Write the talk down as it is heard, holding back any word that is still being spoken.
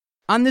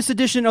On this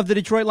edition of the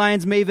Detroit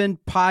Lions Maven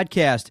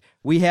podcast,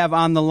 we have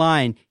on the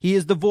line, he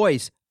is the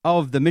voice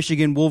of the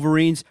Michigan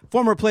Wolverines,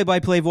 former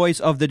play-by-play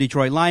voice of the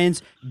Detroit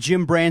Lions.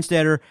 Jim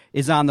Brandstatter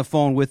is on the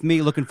phone with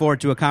me. Looking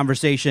forward to a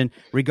conversation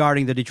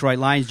regarding the Detroit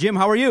Lions. Jim,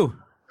 how are you?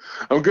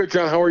 I'm good,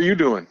 John. How are you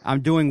doing? I'm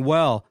doing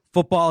well.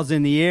 Football's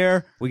in the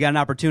air. We got an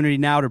opportunity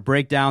now to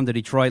break down the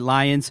Detroit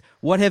Lions.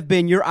 What have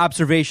been your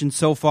observations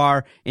so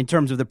far in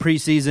terms of the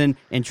preseason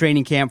and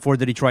training camp for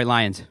the Detroit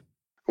Lions?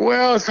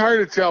 Well, it's hard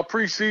to tell.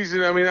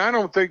 Preseason, I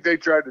don't think they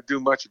tried to do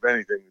much of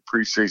anything in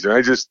preseason.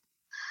 I just,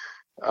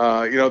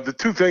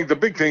 the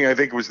big thing I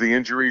think was the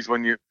injuries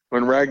when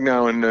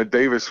Ragnow and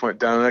Davis went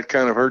down. That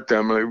kind of hurt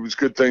them. It was a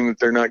good thing that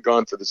they're not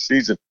gone for the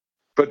season.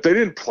 But they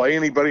didn't play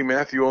anybody.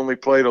 Matthew only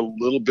played a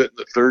little bit in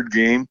the third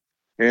game.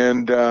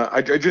 And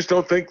I just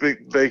don't think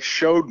they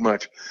showed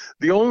much.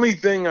 The only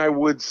thing I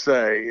would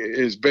say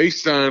is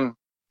based on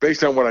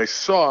what I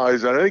saw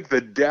is I think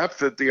the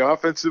depth at the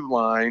offensive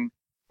line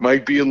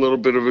might be a little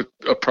bit of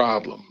a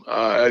problem.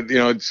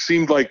 It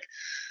seemed like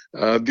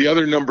the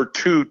other number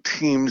two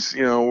teams,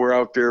 were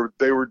out there.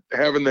 They were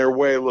having their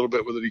way a little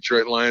bit with the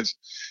Detroit Lions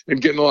and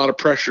getting a lot of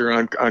pressure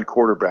on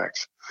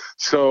quarterbacks.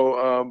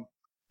 So,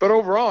 but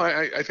overall,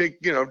 I think,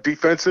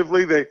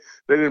 defensively, they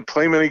didn't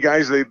play many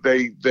guys.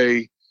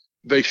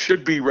 They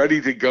should be ready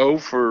to go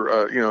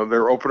for,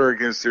 their opener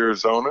against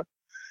Arizona.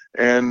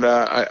 And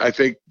I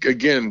think,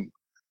 again,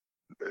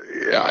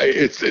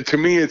 to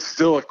me, it's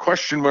still a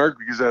question mark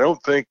because I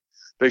don't think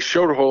they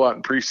showed a whole lot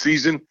in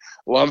preseason.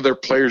 A lot of their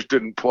players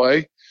didn't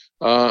play,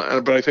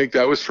 but I think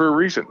that was for a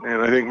reason.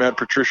 And I think Matt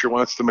Patricia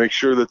wants to make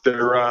sure that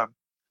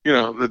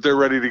they're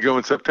ready to go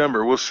in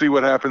September. We'll see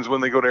what happens when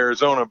they go to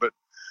Arizona. But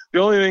the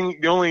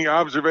only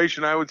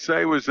observation I would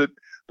say was that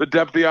the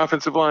depth of the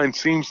offensive line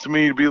seems to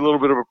me to be a little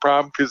bit of a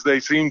problem because they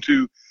seem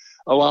to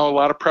allow a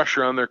lot of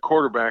pressure on their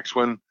quarterbacks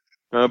when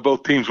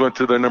both teams went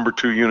to their number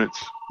two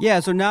units. Yeah,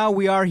 so now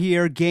we are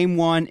here. Game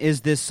one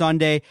is this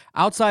Sunday.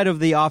 Outside of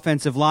the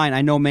offensive line,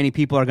 I know many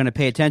people are going to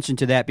pay attention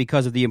to that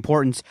because of the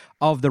importance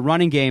of the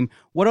running game.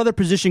 What other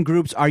position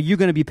groups are you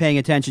going to be paying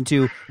attention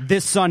to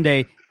this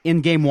Sunday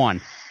in game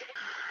one?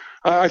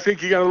 I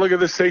think you got to look at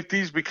the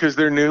safeties because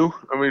they're new.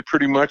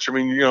 Pretty much.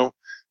 You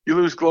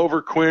lose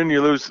Glover Quinn,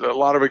 you lose a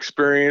lot of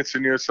experience,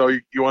 and so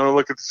you want to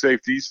look at the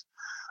safeties.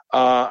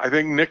 I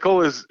think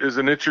nickel is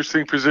an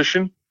interesting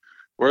position.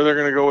 Where they're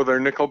going to go with their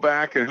nickel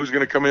back and who's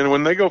going to come in.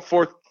 When they go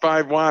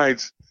 4-5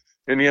 wides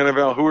in the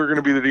NFL, who are going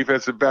to be the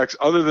defensive backs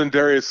other than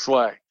Darius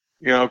Slay?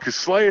 Because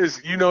Slay is,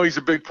 he's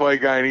a big play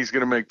guy and he's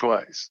going to make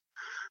plays.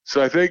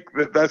 So I think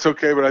that's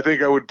okay, but I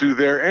think I would do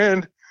there.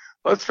 And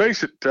let's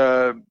face it,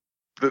 the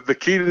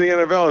key to the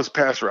NFL is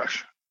pass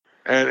rush.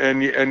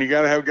 And you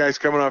got to have guys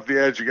coming off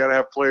the edge. You got to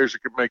have players that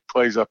can make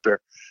plays up there.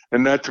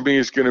 And that to me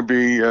is going to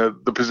be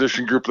the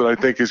position group that I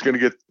think is going to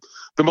get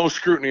the most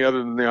scrutiny other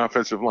than the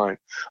offensive line.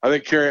 I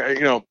think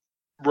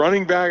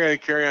running back, I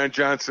think Kerryon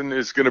Johnson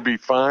is going to be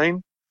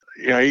fine.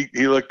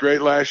 He looked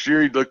great last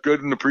year. He looked good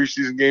in the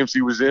preseason games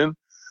he was in.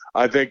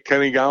 I think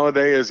Kenny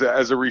Golladay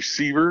as a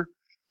receiver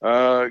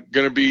going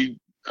to be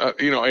a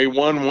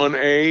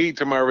 1-1A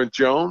to Marvin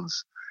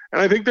Jones.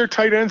 And I think their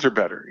tight ends are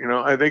better.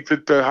 I think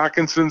that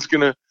Hawkinson's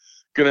going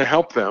to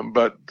help them.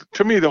 But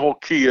to me, the whole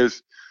key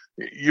is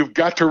you've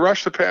got to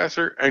rush the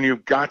passer and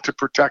you've got to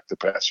protect the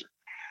passer.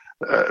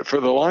 For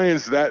the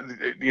Lions,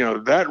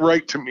 that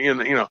right to me,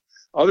 and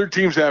other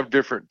teams have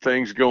different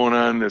things going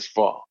on this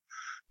fall,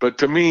 but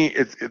to me,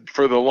 it's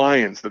for the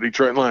Lions, the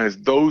Detroit Lions,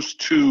 those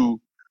two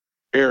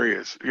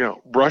areas,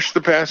 rush the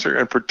passer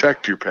and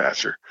protect your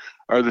passer,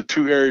 are the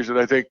two areas that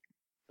I think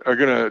are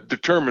going to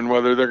determine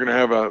whether they're going to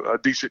have a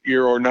decent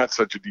year or not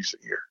such a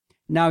decent year.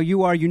 Now,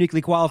 you are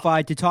uniquely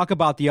qualified to talk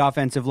about the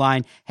offensive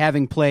line,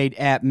 having played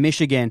at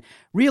Michigan.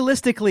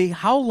 Realistically,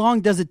 how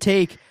long does it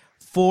take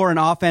for an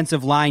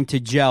offensive line to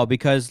gel?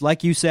 Because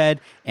like you said,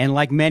 and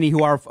like many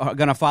who are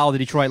going to follow the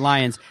Detroit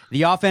Lions,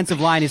 the offensive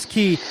line is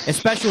key,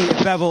 especially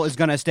if Bevel is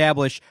going to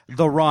establish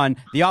the run.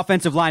 The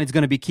offensive line is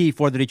going to be key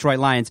for the Detroit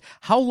Lions.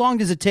 How long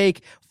does it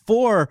take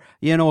for,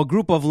 a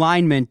group of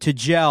linemen to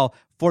gel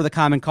for the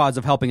common cause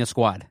of helping a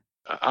squad?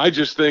 I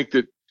just think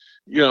that,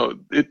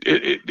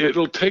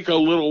 it'll take a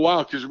little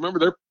while because remember,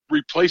 they're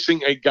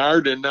replacing a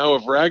guard, and now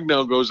if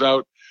Ragnow goes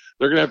out,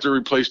 they're going to have to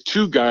replace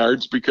two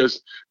guards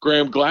because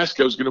Graham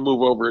Glasgow is going to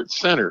move over at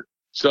center.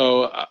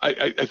 So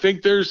I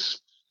think there's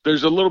a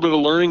little bit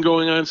of learning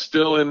going on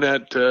still in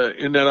that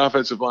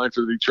offensive line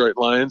for the Detroit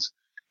Lions.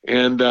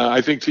 And I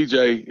think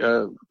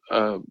TJ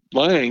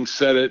Lang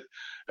said it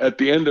at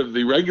the end of the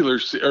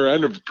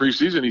end of the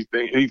preseason.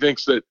 He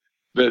thinks that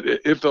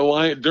if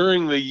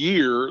during the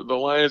year, the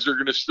Lions are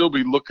going to still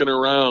be looking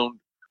around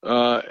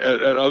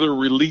at other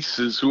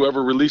releases,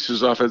 whoever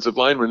releases offensive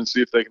linemen, and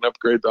see if they can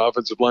upgrade the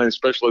offensive line,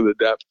 especially the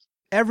depth.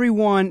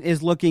 everyone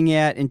is looking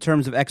at in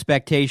terms of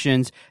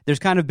expectations, there's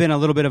kind of been a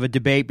little bit of a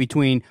debate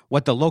between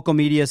what the local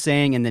media is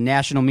saying and the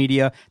national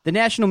media. The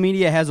national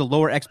media has a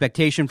lower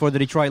expectation for the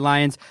Detroit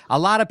Lions. A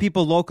lot of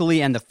people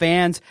locally and the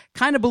fans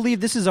kind of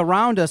believe this is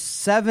around a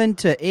 7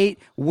 to 8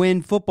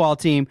 win football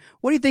team.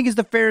 What do you think is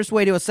the fairest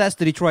way to assess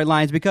the Detroit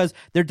Lions? Because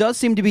there does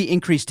seem to be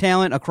increased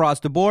talent across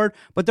the board,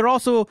 but there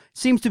also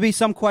seems to be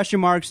some question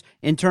marks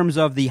in terms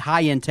of the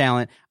high-end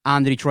talent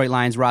on the Detroit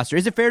Lions roster.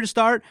 Is it fair to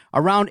start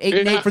around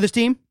 8-8 for this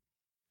team?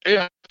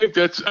 Yeah, I think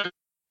that's a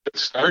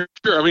start.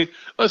 Sure. I mean,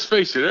 let's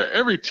face it,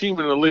 every team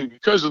in the league,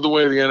 because of the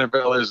way the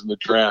NFL is in the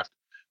draft,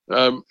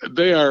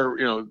 they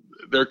are,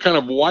 they're kind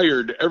of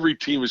wired. Every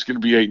team is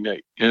going to be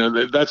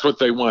 8-8. That's what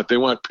they want. They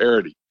want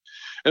parity.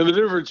 And the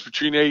difference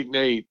between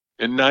 8-8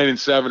 and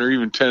 9-7 or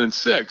even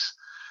 10-6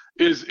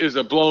 is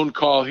a blown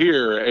call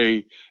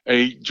here,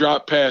 a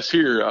drop pass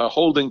here, a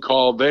holding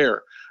call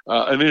there,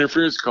 an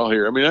interference call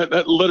here. I mean,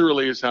 that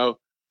literally is how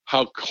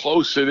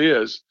close it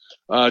is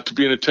to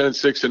being a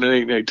 10-6 and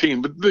an 8-8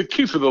 team. But the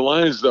key for the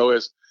Lions, though,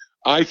 is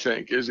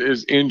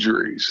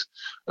injuries.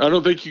 I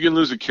don't think you can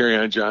lose a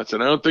Kerryon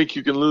Johnson. I don't think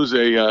you can lose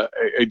a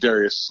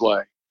Darius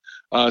Slay.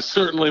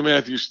 Certainly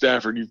Matthew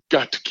Stafford, you've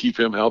got to keep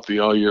him healthy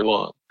all year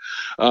long.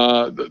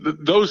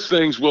 Those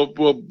things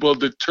will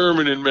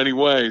determine in many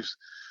ways,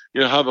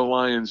 how the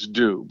Lions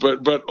do.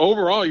 But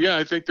overall, yeah,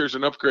 I think there's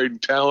an upgrade in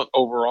talent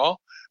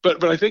overall.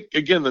 But I think,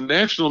 again, the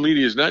national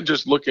media is not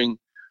just looking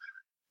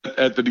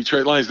at the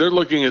Detroit Lions. They're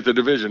looking at a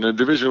division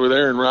with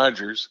Aaron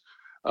Rodgers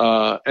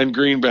and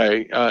Green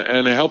Bay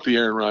and a healthy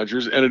Aaron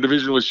Rodgers, and a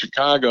division with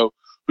Chicago,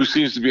 who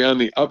seems to be on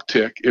the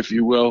uptick, if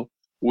you will,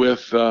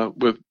 with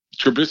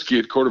Trubisky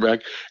at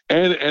quarterback,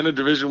 and a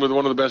division with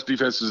one of the best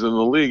defenses in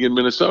the league in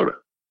Minnesota.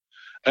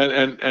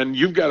 And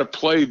you've got to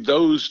play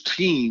those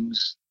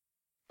teams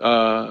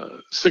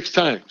 6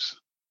 times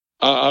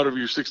out of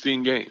your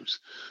 16 games.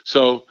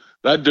 So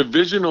that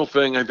divisional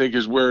thing, I think,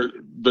 is where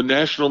the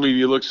national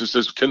media looks and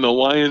says, can the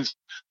Lions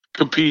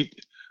compete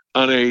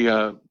on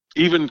a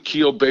even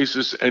keel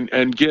basis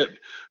and get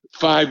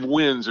 5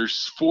 wins or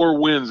 4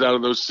 wins out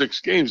of those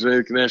 6 games? And I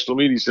think the national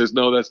media says,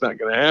 no, that's not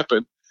going to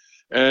happen.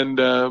 And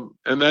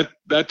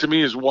that to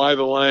me is why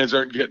the Lions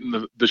aren't getting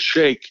the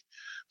shake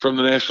from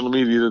the national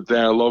media that they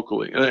are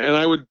locally. And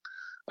I would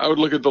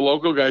look at the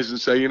local guys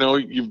and say,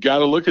 you've got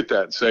to look at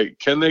that and say,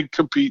 can they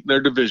compete in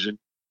their division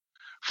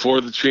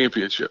for the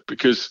championship?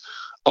 Because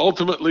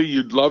ultimately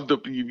you'd love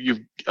to,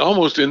 you've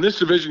almost in this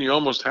division, you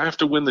almost have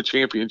to win the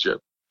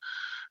championship,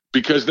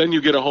 because then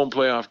you get a home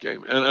playoff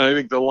game. And I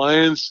think the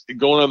Lions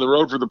going on the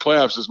road for the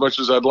playoffs, as much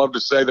as I'd love to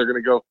say they're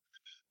going to go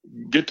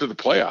get to the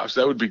playoffs,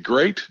 that would be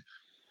great.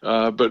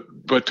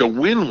 But to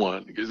win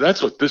one, because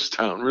that's what this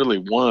town really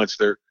wants.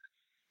 They're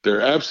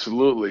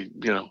absolutely,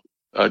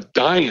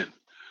 dying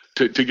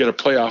to get a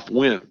playoff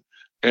win.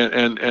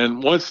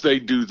 And once they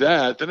do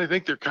that, then I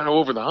think they're kind of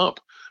over the hump.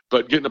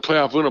 But getting a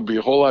playoff win will be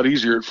a whole lot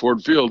easier at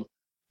Ford Field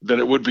than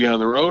it would be on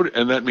the road.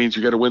 And that means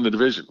you got to win the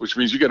division, which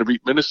means you got to beat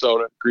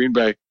Minnesota, Green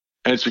Bay,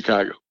 and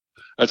Chicago.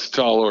 That's a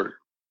tall order.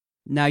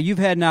 Now, you've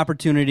had an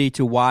opportunity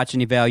to watch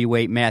and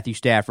evaluate Matthew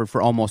Stafford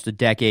for almost a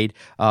decade,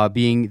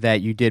 being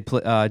that you did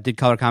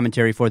color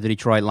commentary for the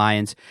Detroit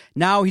Lions.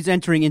 Now he's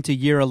entering into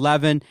year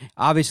 11.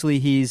 Obviously,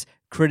 he's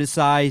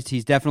criticized.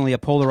 He's definitely a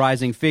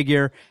polarizing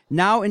figure.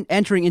 Now,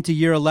 entering into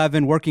year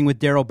 11, working with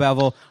Darrell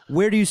Bevell,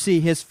 where do you see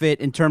his fit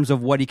in terms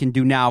of what he can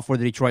do now for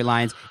the Detroit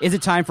Lions? Is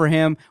it time for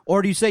him?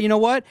 Or do you say, you know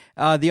what,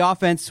 the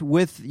offense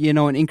with,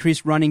 an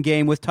increased running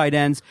game with tight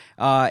ends,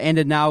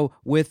 and now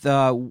with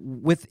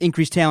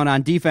increased talent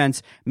on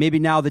defense, maybe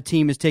now the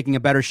team is taking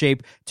a better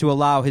shape to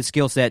allow his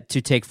skill set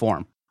to take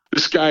form?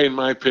 This guy, in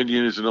my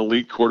opinion, is an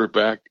elite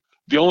quarterback.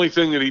 The only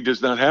thing that he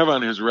does not have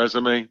on his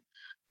resume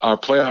are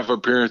playoff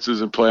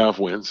appearances and playoff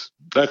wins.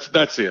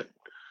 That's it.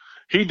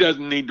 He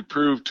doesn't need to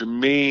prove to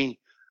me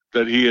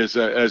that he is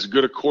as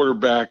good a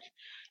quarterback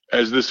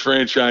as this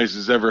franchise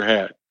has ever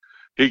had.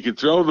 He can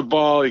throw the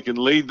ball. He can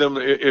lead them.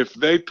 If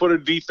they put a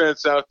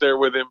defense out there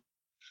with him,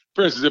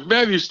 for instance, if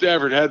Matthew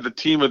Stafford had the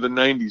team of the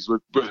 90s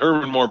with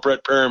Herman Moore,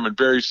 Brett Parham, and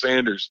Barry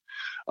Sanders,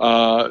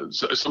 some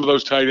of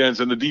those tight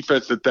ends, and the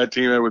defense that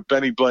team had with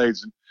Benny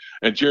Blades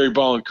and Jerry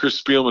Ball and Chris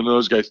Spielman and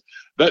those guys,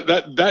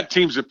 that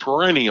team's a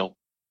perennial.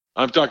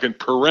 I'm talking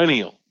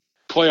perennial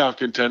playoff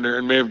contender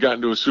and may have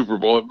gotten to a Super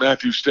Bowl if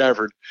Matthew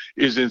Stafford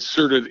is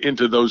inserted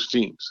into those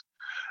teams.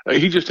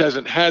 He just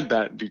hasn't had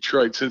that in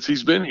Detroit since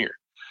he's been here.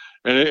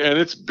 And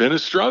it's been a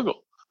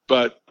struggle.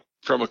 But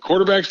from a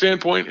quarterback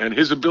standpoint and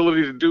his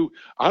ability to do,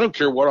 I don't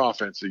care what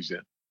offense he's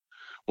in.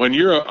 When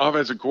you're an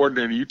offensive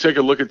coordinator, you take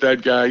a look at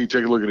that guy, you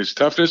take a look at his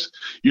toughness,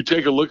 you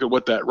take a look at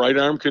what that right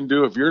arm can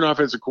do. If you're an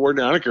offensive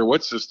coordinator, I don't care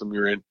what system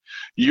you're in,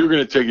 you're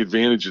going to take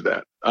advantage of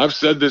that. I've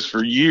said this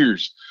for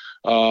years.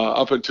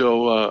 Up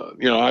until,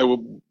 I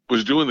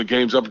was doing the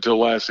games up until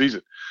last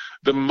season.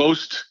 The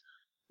most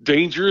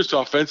dangerous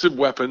offensive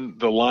weapon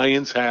the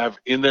Lions have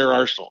in their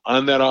arsenal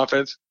on that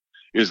offense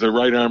is the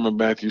right arm of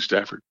Matthew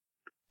Stafford,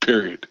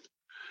 period.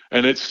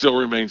 And it still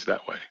remains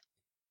that way.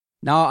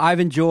 Now, I've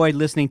enjoyed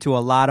listening to a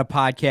lot of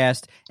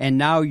podcasts, and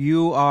now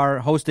you are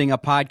hosting a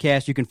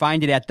podcast. You can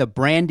find it at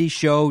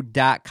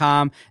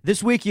thebrandyshow.com.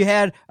 This week, you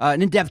had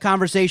an in-depth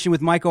conversation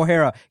with Mike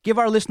O'Hara. Give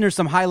our listeners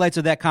some highlights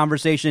of that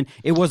conversation.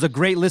 It was a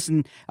great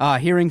listen,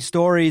 hearing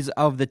stories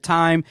of the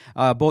time.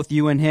 Both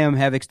you and him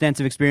have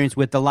extensive experience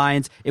with the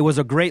Lions. It was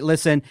a great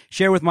listen.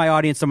 Share with my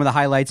audience some of the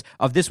highlights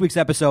of this week's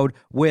episode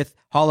with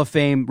Hall of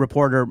Fame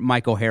reporter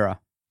Mike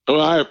O'Hara.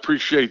 Well, I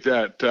appreciate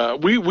that.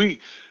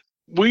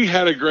 We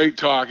had a great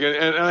talk,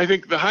 and I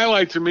think the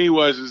highlight to me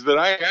is that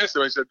I asked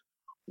him, I said,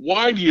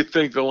 why do you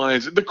think the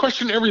Lions, the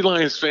question every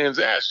Lions fans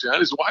ask,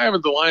 John, is why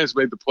haven't the Lions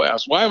made the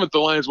playoffs? Why haven't the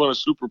Lions won a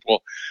Super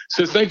Bowl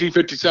since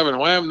 1957?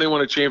 Why haven't they won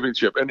a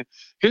championship? And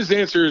his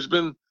answer has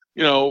been,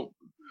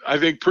 I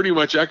think pretty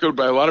much echoed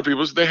by a lot of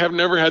people, is they have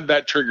never had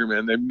that trigger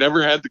man. They've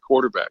never had the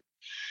quarterback.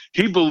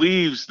 He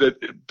believes that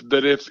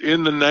if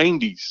in the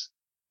 90s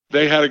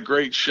they had a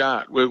great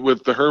shot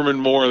with the Herman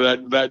Moore,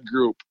 that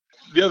group.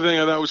 The other thing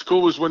I thought was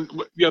cool was when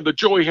the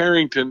Joey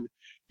Harrington,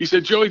 he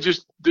said Joey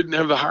just didn't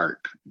have the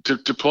heart to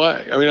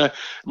play. I mean,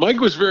 Mike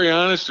was very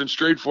honest and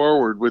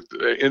straightforward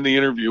in the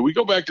interview. We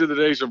go back to the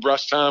days of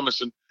Russ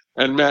Thomas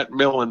and Matt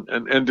Millen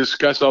and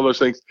discuss all those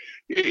things.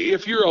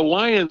 If you're a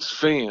Lions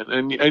fan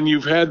and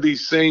you've had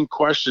these same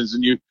questions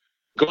and you've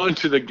gone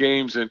to the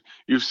games and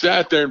you've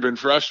sat there and been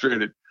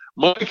frustrated,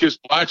 Mike has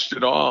watched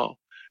it all,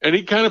 and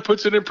he kind of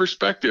puts it in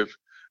perspective.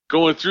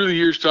 Going through the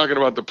years, talking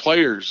about the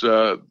players,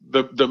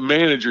 the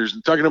managers,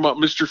 and talking about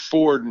Mr.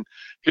 Ford and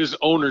his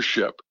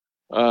ownership,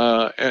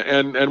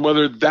 and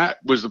whether that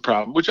was the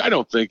problem, which I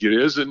don't think it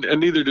is, and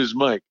neither does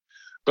Mike.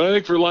 But I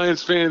think for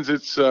Lions fans,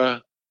 it's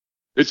an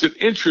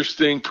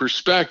interesting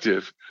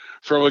perspective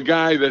from a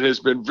guy that has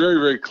been very,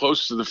 very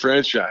close to the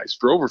franchise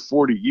for over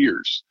 40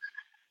 years,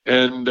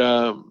 and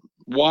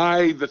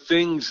why the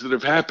things that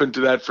have happened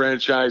to that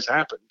franchise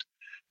happened,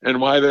 and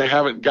why they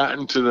haven't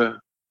gotten to the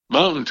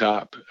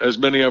mountaintop as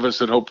many of us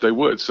had hoped they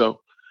would. So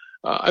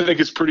I think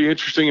it's pretty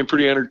interesting and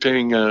pretty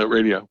entertaining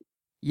radio.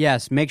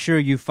 Yes, make sure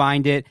you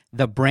find it,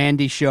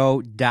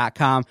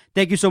 thebrandyshow.com.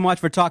 Thank you so much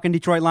for talking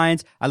Detroit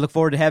Lions. I look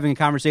forward to having a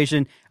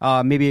conversation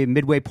maybe a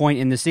midway point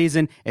in the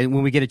season and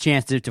when we get a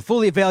chance to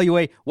fully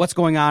evaluate what's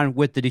going on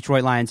with the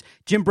Detroit Lions.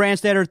 Jim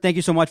Brandstatter, thank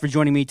you so much for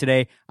joining me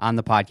today on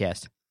the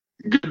podcast.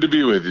 Good to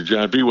be with you,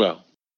 John. Be well.